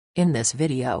In this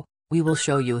video, we will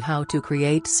show you how to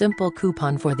create simple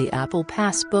coupon for the Apple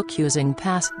Passbook using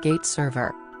Passgate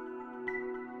server.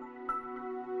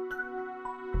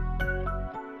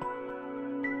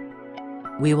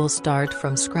 We will start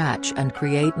from scratch and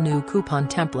create new coupon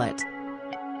template.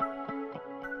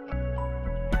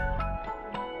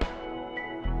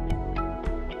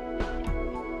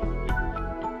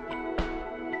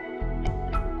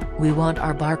 We want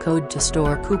our barcode to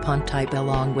store coupon type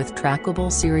along with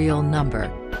trackable serial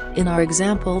number. In our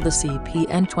example, the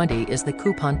CPN20 is the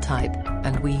coupon type,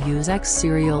 and we use X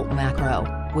serial macro,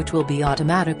 which will be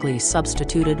automatically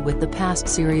substituted with the past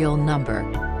serial number.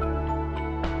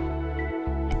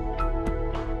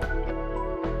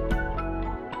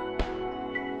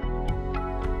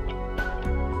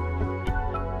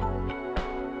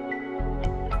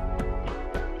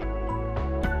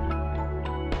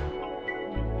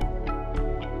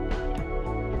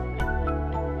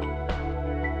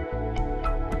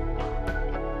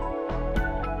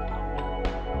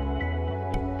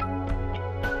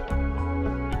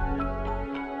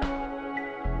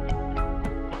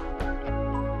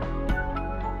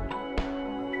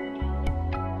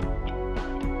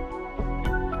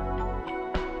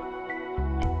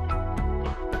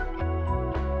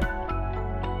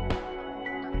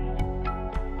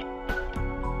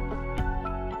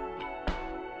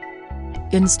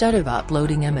 Instead of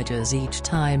uploading images each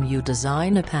time you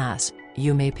design a pass,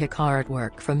 you may pick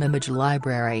artwork from Image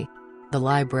Library. The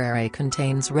library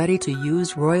contains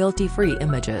ready-to-use royalty-free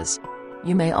images.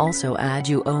 You may also add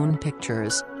your own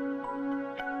pictures.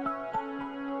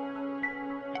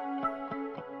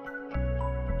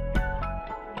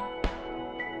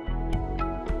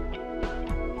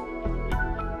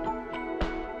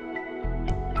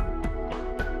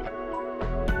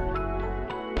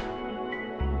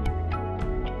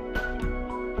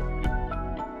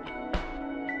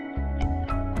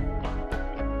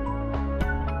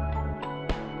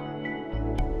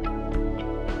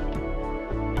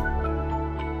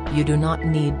 You do not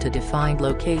need to define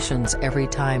locations every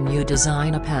time you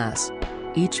design a pass.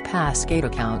 Each Passgate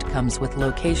account comes with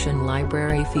location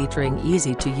library featuring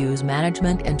easy-to-use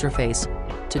management interface.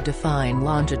 To define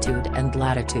longitude and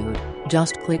latitude,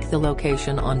 just click the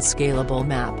location on scalable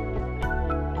map.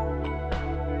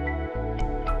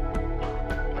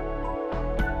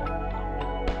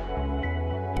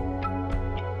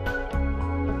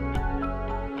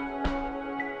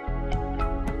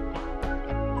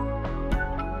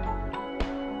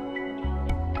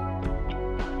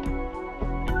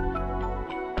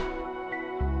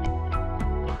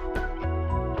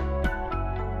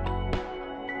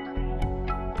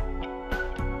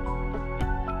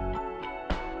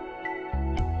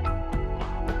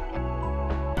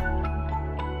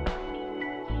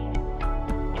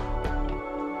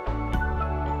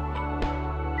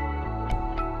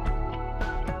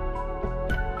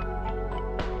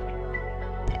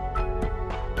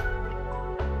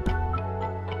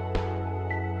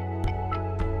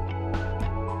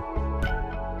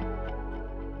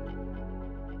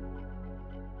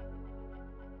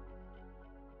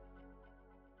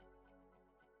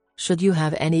 Should you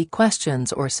have any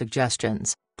questions or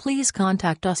suggestions, please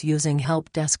contact us using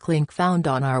help desk link found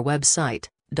on our website,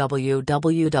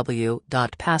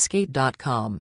 www.passgate.com.